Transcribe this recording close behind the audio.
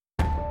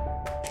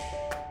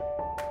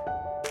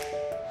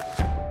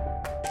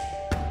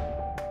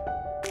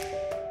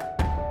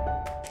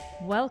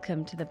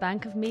Welcome to the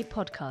Bank of Me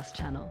podcast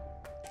channel,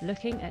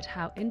 looking at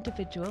how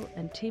individual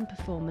and team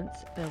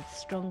performance builds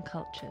strong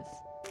cultures.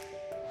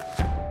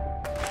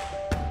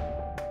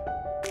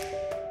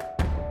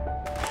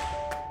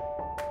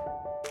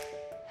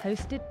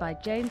 Hosted by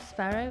Jane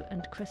Sparrow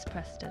and Chris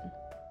Preston.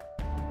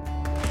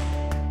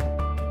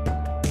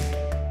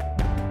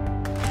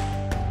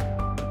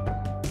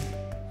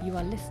 You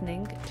are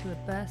listening to a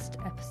burst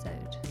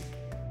episode.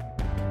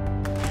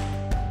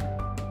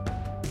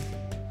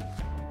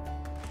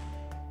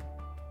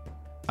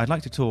 I'd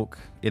like to talk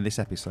in this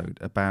episode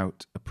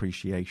about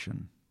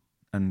appreciation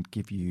and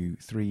give you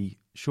 3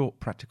 short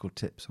practical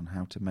tips on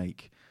how to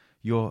make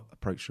your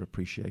approach to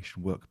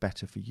appreciation work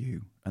better for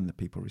you and the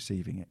people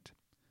receiving it.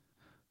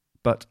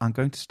 But I'm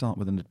going to start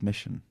with an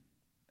admission,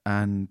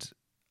 and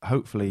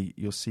hopefully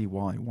you'll see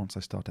why once I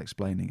start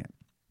explaining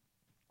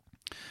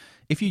it.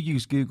 If you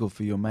use Google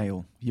for your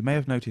mail, you may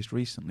have noticed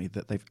recently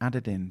that they've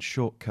added in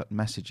shortcut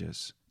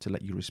messages to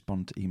let you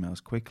respond to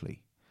emails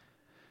quickly.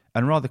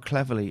 And rather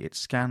cleverly, it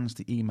scans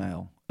the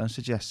email and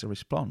suggests a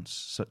response,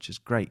 such as,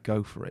 great,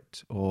 go for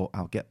it, or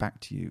I'll get back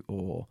to you,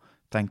 or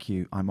thank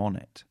you, I'm on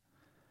it.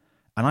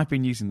 And I've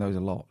been using those a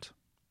lot,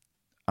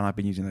 and I've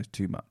been using those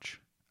too much.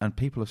 And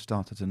people have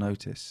started to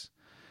notice.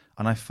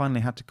 And I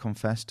finally had to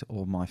confess to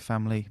all my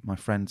family, my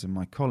friends and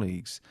my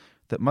colleagues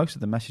that most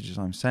of the messages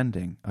I'm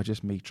sending are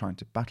just me trying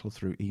to battle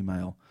through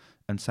email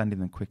and sending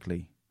them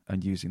quickly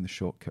and using the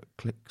shortcut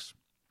clicks.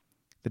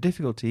 The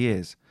difficulty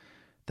is,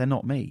 they're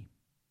not me.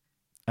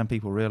 And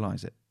people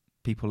realise it.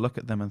 People look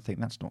at them and think,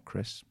 that's not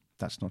Chris,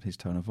 that's not his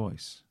tone of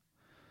voice.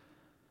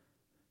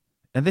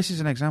 And this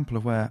is an example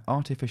of where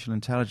artificial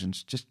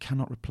intelligence just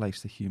cannot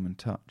replace the human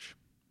touch.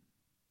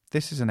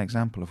 This is an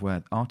example of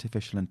where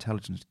artificial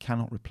intelligence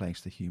cannot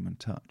replace the human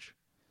touch.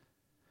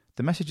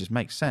 The messages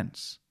make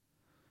sense,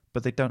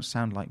 but they don't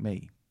sound like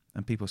me,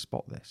 and people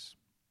spot this.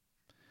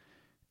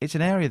 It's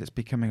an area that's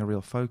becoming a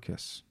real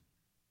focus.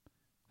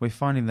 We're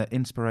finding that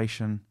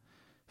inspiration,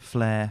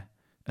 flair,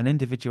 and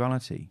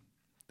individuality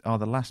are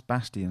the last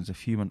bastions of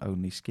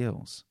human-only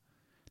skills.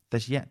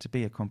 There's yet to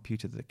be a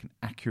computer that can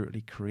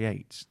accurately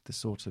create the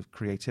sort of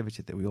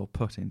creativity that we all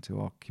put into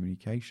our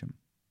communication.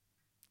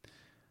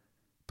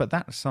 But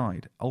that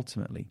aside,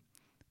 ultimately,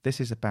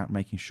 this is about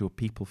making sure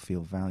people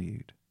feel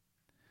valued.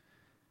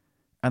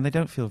 And they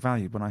don't feel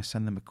valued when I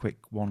send them a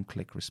quick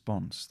one-click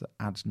response that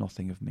adds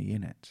nothing of me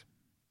in it.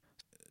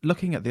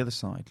 Looking at the other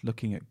side,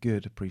 looking at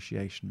good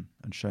appreciation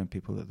and showing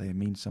people that they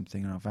mean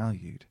something and are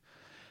valued,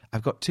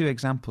 I've got 2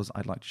 examples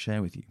I'd like to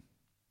share with you.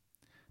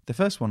 The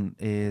first one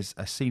is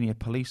a senior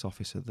police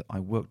officer that I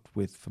worked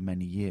with for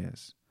many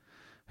years,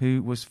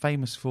 who was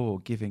famous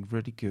for giving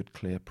really good,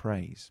 clear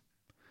praise.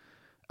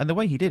 And the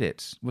way he did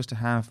it was to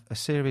have a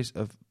series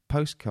of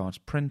postcards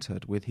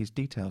printed with his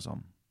details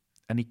on,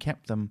 and he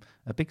kept them,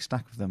 a big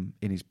stack of them,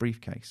 in his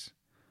briefcase.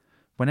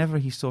 Whenever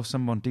he saw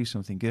someone do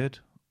something good,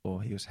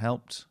 or he was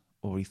helped,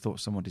 or he thought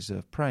someone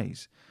deserved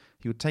praise,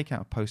 he would take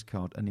out a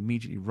postcard and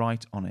immediately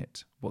write on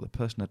it what the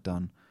person had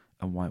done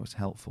and why it was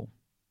helpful,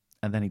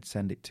 and then he'd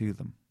send it to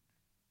them.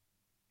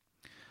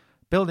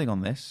 Building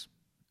on this,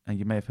 and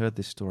you may have heard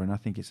this story, and I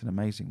think it's an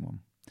amazing one,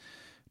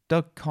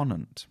 Doug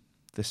Conant,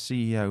 the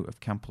CEO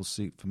of Campbell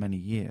Soup for many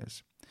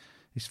years,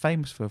 is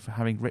famous for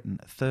having written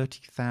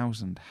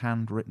 30,000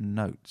 handwritten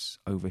notes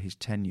over his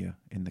tenure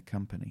in the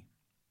company.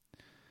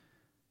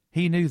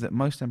 He knew that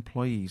most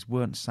employees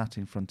weren't sat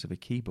in front of a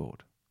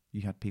keyboard.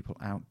 You had people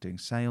out doing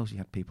sales, you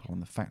had people on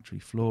the factory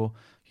floor,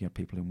 you had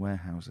people in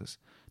warehouses.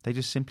 They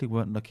just simply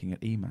weren't looking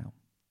at email.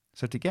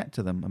 So to get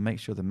to them and make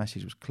sure the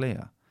message was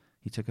clear,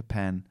 he took a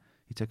pen,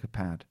 he took a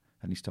pad,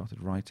 and he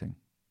started writing.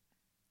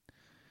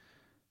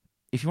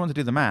 If you want to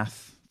do the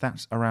math,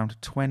 that's around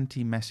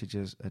 20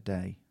 messages a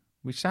day,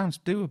 which sounds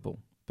doable,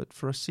 but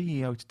for a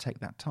CEO to take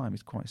that time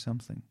is quite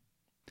something.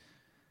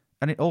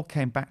 And it all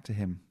came back to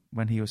him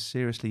when he was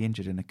seriously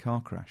injured in a car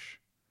crash.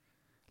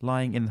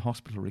 Lying in the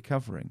hospital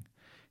recovering,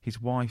 his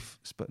wife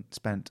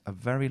spent a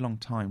very long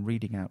time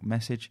reading out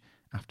message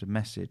after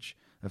message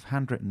of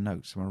handwritten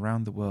notes from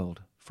around the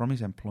world from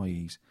his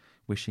employees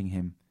wishing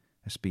him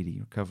a speedy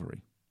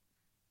recovery.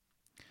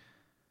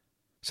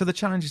 So the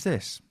challenge is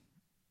this.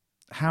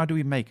 How do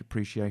we make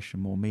appreciation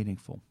more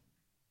meaningful?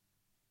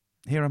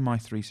 Here are my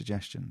 3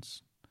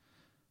 suggestions.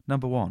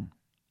 Number 1,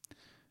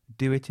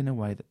 do it in a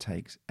way that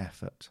takes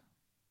effort.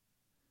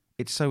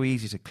 It's so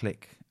easy to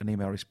click an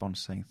email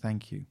response saying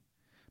thank you,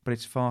 but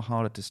it's far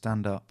harder to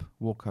stand up,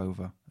 walk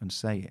over and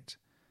say it.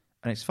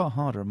 And it's far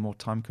harder and more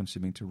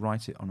time-consuming to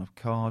write it on a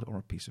card or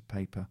a piece of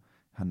paper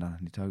and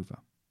hand it over.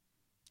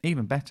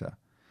 Even better,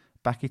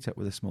 back it up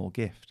with a small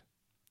gift.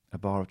 A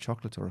bar of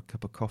chocolate or a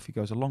cup of coffee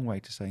goes a long way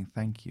to saying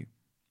thank you.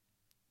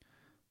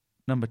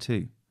 Number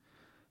 2,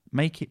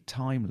 make it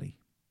timely.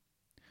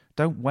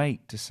 Don't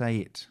wait to say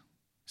it.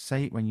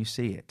 Say it when you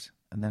see it,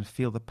 and then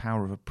feel the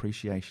power of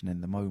appreciation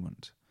in the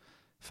moment.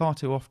 Far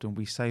too often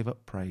we save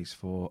up praise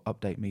for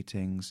update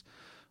meetings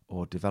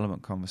or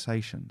development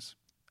conversations.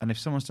 And if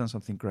someone's done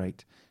something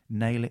great,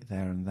 nail it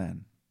there and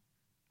then.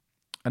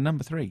 And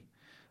number 3,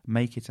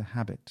 make it a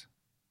habit.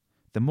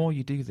 The more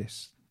you do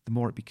this, the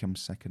more it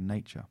becomes second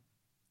nature.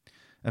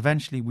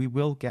 Eventually, we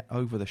will get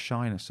over the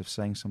shyness of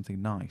saying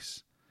something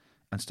nice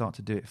and start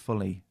to do it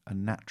fully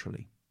and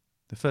naturally.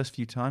 The first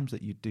few times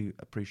that you do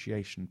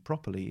appreciation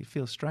properly, it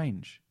feels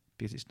strange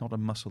because it's not a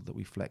muscle that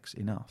we flex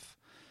enough.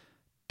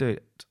 Do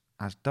it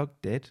as Doug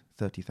did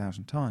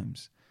 30,000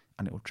 times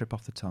and it will trip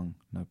off the tongue,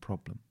 no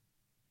problem.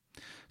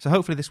 So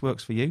hopefully this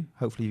works for you.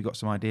 Hopefully you've got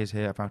some ideas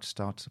here of how to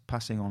start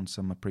passing on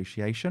some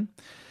appreciation.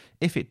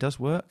 If it does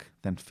work,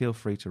 then feel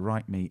free to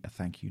write me a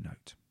thank you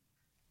note.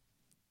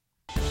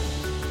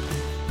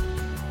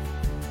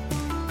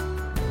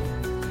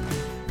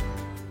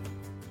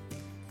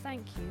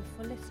 Thank you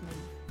for listening.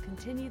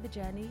 Continue the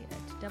journey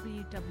at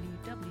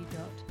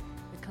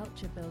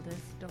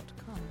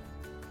www.theculturebuilders.com.